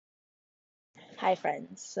Hi,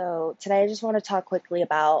 friends. So, today I just want to talk quickly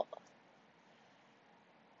about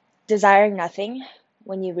desiring nothing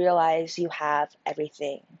when you realize you have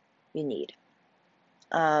everything you need.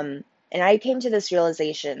 And I came to this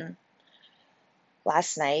realization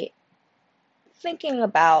last night, thinking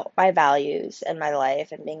about my values and my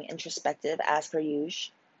life and being introspective as per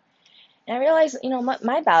usual. And I realized,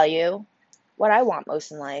 my value, what I want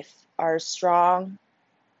most in life, are strong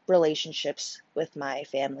relationships with my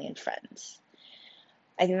family and friends.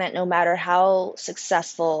 I think that no matter how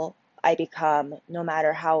successful I become, no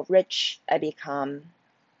matter how rich I become,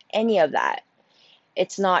 any of that,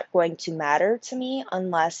 it's not going to matter to me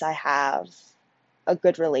unless I have a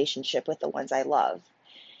good relationship with the ones I love.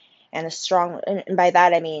 And and by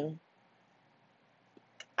that I mean,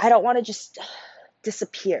 I don't want to just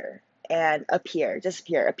disappear and appear,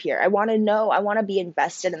 disappear, appear. I want to know, I want to be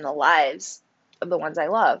invested in the lives of the ones I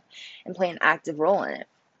love and play an active role in it.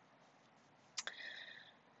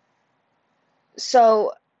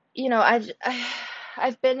 So,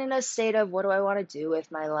 I've been in a state of what do I want to do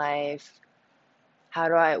with my life?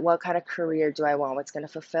 What kind of career do I want? What's going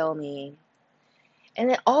to fulfill me? And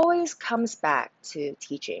it always comes back to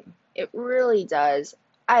teaching. It really does.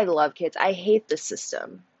 I love kids. I hate the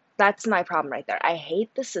system. That's my problem right there. I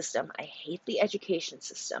hate the system. I hate the education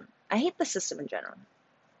system. I hate the system in general.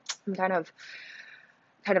 I'm kind of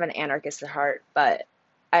an anarchist at heart, but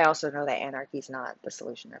I also know that anarchy is not the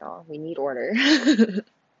solution at all. We need order.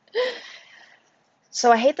 So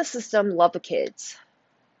I hate the system, love the kids.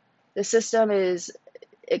 The system is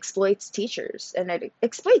exploits teachers and it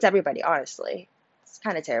exploits everybody, honestly. It's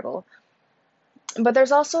kind of terrible. But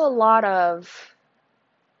there's also a lot of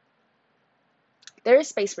there is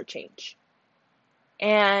space for change.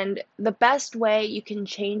 And the best way you can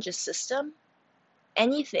change a system,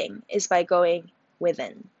 anything, is by going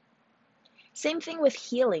within. Same thing with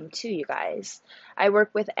healing too, you guys. I work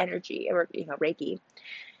with energy, I work, Reiki,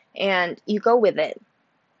 and you go within.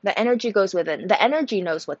 The energy goes within. The energy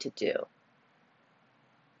knows what to do.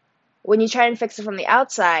 When you try and fix it from the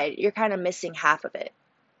outside, you're kind of missing half of it.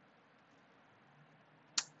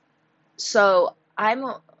 So I'm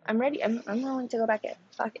ready. I'm willing to go back in.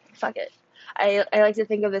 Fuck it. Fuck it. I like to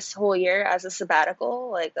think of this whole year as a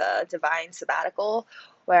sabbatical, like a divine sabbatical,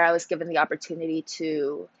 where I was given the opportunity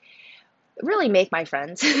to really make my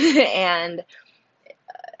friends and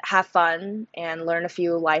have fun and learn a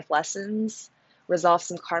few life lessons, resolve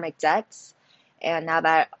some karmic debts. And now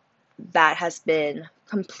that that has been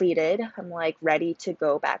completed, I'm like ready to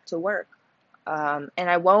go back to work. And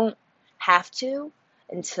I won't have to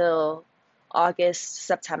until August,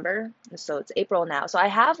 September. So it's April now. So I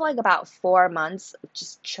have like about 4 months of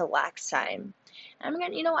just chillax time. I'm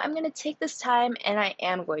gonna, I'm gonna take this time and I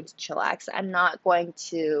am going to chillax. I'm not going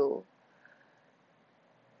to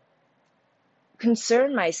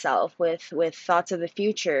concern myself with thoughts of the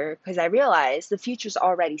future because I realize the future's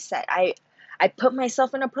already set. I put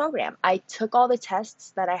myself in a program. I took all the tests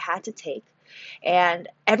that I had to take and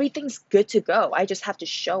everything's good to go. I just have to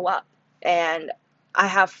show up. And I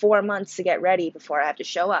have 4 months to get ready before I have to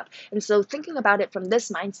show up. And so thinking about it from this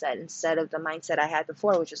mindset instead of the mindset I had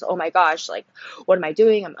before, which is, oh my gosh, like, what am I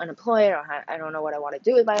doing? I'm unemployed. I don't know what I want to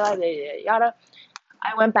do with my life, yada, yada, yada.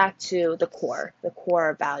 I went back to the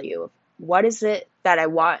core value of what is it that I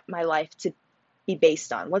want my life to be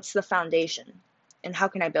based on? What's the foundation? And how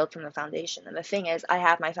can I build from the foundation? And the thing is, I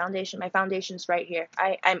have my foundation. My foundation's right here.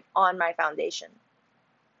 I'm on my foundation.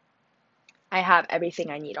 I have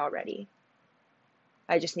everything I need already.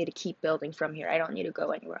 I just need to keep building from here. I don't need to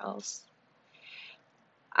go anywhere else.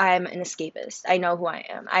 I'm an escapist. I know who I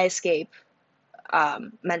am. I escape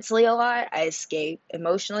mentally a lot. I escape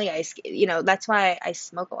emotionally. I escape, that's why I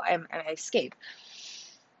smoke a lot. I escape.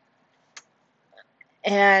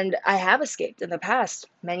 And I have escaped in the past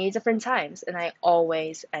many different times, and I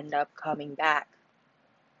always end up coming back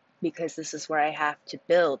because this is where I have to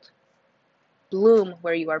build, bloom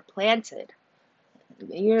where you are planted.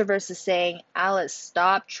 The universe is saying, Alice,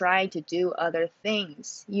 stop trying to do other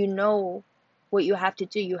things. You know what you have to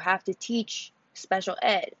do. You have to teach special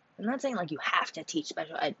ed. I'm not saying like you have to teach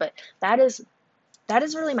special ed, but that is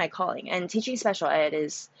really my calling. And teaching special ed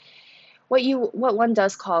is what one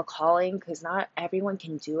does call calling because not everyone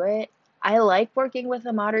can do it. I like working with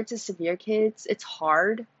the moderate to severe kids. It's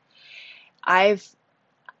hard. I've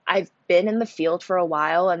I've been in the field for a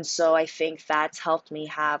while, and so I think that's helped me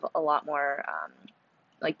have a lot more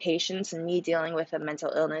like patience and me dealing with a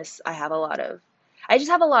mental illness. I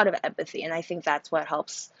just have a lot of empathy, and I think that's what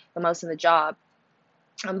helps the most in the job.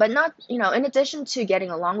 But not, in addition to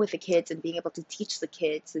getting along with the kids and being able to teach the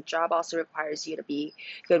kids, the job also requires you to be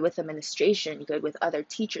good with administration, good with other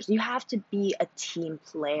teachers. You have to be a team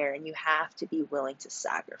player and you have to be willing to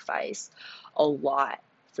sacrifice a lot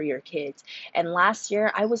for your kids. And last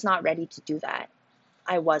year, I was not ready to do that.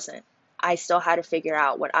 I wasn't. I still had to figure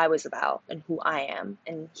out what I was about and who I am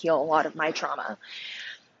and heal a lot of my trauma.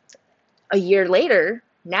 A year later,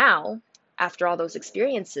 now, after all those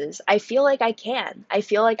experiences, I feel like I can. I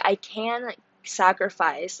feel like I can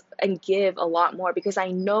sacrifice and give a lot more because I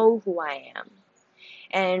know who I am.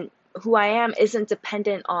 And who I am isn't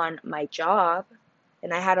dependent on my job.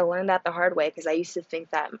 And I had to learn that the hard way because I used to think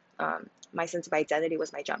that my sense of identity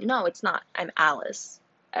was my job. No, it's not. I'm Alice.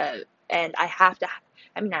 Uh, and I have to,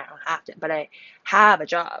 I mean, I don't have to, but I have a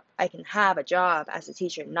job. I can have a job as a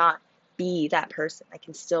teacher, not be that person. I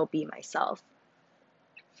can still be myself.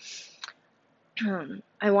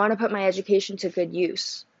 I want to put my education to good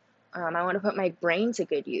use. I want to put my brain to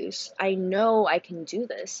good use. I know I can do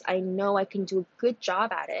this. I know I can do a good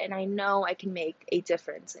job at it. And I know I can make a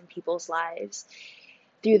difference in people's lives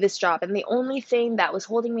through this job. And the only thing that was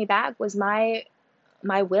holding me back was my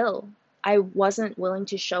will. I wasn't willing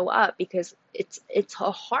to show up because it's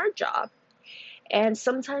a hard job. And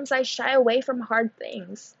sometimes I shy away from hard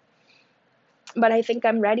things. But I think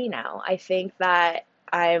I'm ready now. I think that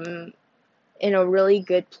I'm in a really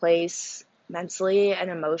good place mentally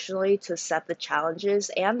and emotionally to set the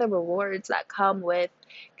challenges and the rewards that come with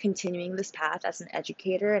continuing this path as an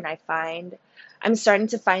educator. And I'm starting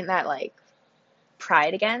to find that like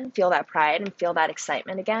pride again, feel that pride and feel that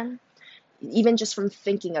excitement again, even just from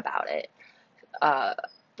thinking about it. Uh,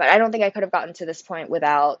 but I don't think I could have gotten to this point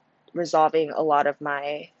without resolving a lot of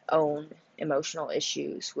my own emotional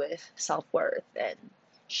issues with self-worth and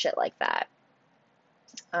shit like that.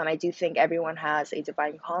 I do think everyone has a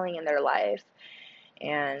divine calling in their life,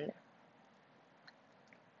 and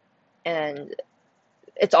and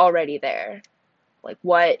it's already there. Like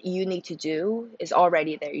what you need to do is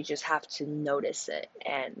already there. You just have to notice it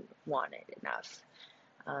and want it enough.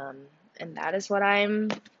 Um, and that is what I'm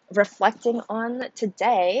reflecting on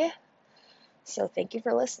today. So thank you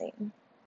for listening.